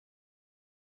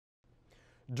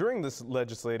During this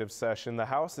legislative session, the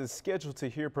House is scheduled to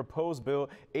hear proposed bill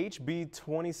HB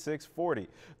 2640.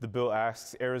 The bill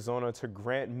asks Arizona to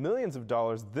grant millions of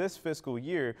dollars this fiscal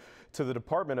year to the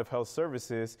Department of Health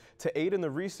Services to aid in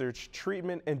the research,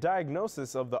 treatment, and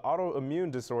diagnosis of the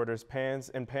autoimmune disorders PANDAS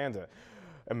and PANDA.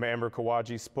 Amber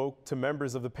Kahwaji spoke to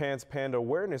members of the PANDAS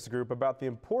Awareness Group about the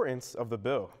importance of the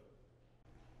bill.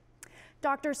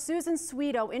 Dr. Susan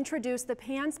Sweeto introduced the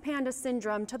PANDAS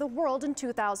syndrome to the world in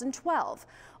 2012.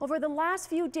 Over the last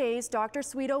few days, Dr.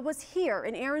 Sweeto was here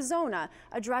in Arizona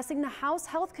addressing the House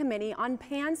Health Committee on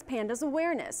PANDAS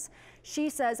awareness.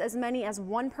 She says as many as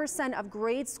 1% of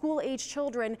grade school-age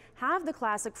children have the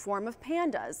classic form of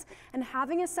PANDAS, and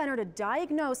having a center to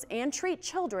diagnose and treat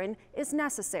children is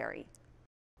necessary.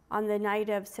 On the night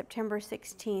of September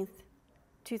 16th,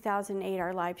 2008,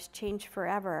 our lives changed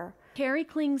forever. Carrie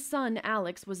Kling's son,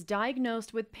 Alex, was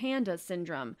diagnosed with PANDAS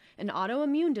syndrome, an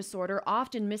autoimmune disorder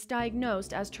often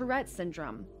misdiagnosed as Tourette's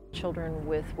syndrome. Children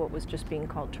with what was just being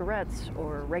called Tourette's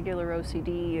or regular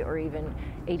OCD or even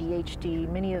ADHD,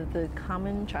 many of the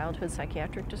common childhood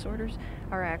psychiatric disorders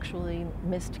are actually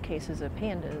missed cases of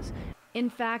PANDAS. In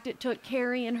fact, it took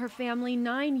Carrie and her family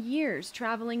 9 years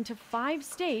traveling to 5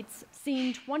 states,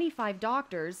 seeing 25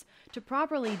 doctors to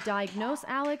properly diagnose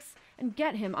Alex and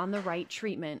get him on the right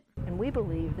treatment. And we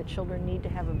believe that children need to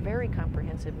have a very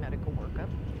comprehensive medical workup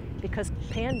because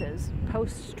PANDAS,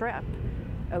 post-strep,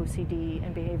 OCD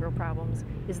and behavioral problems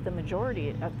is the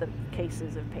majority of the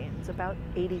cases of PANDAS. About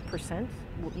 80%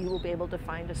 you will be able to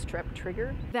find a strep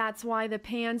trigger. That's why the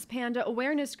PANDAS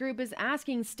Awareness Group is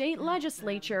asking state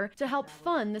legislature to help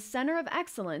fund the Center of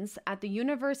Excellence at the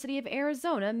University of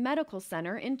Arizona Medical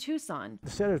Center in Tucson. The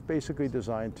center is basically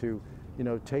designed to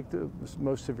take the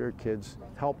most severe kids,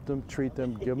 help them, treat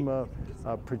them, give them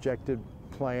a projected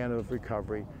plan of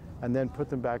recovery, and then put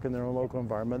them back in their own local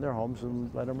environment, their homes,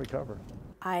 and let them recover.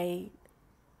 I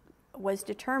was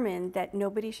determined that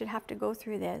nobody should have to go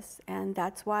through this, and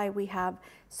that's why we have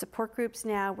support groups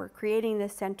now. We're creating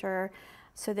this center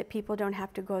so that people don't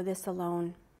have to go this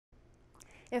alone.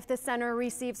 If the center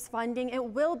receives funding, it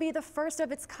will be the first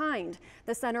of its kind.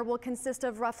 The center will consist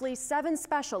of roughly 7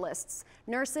 specialists,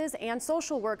 nurses, and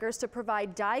social workers to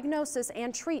provide diagnosis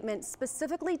and treatment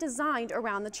specifically designed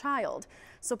around the child.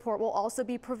 Support will also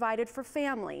be provided for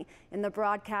family. In the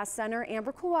broadcast center,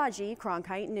 Amber Kahwaji,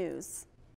 Cronkite News.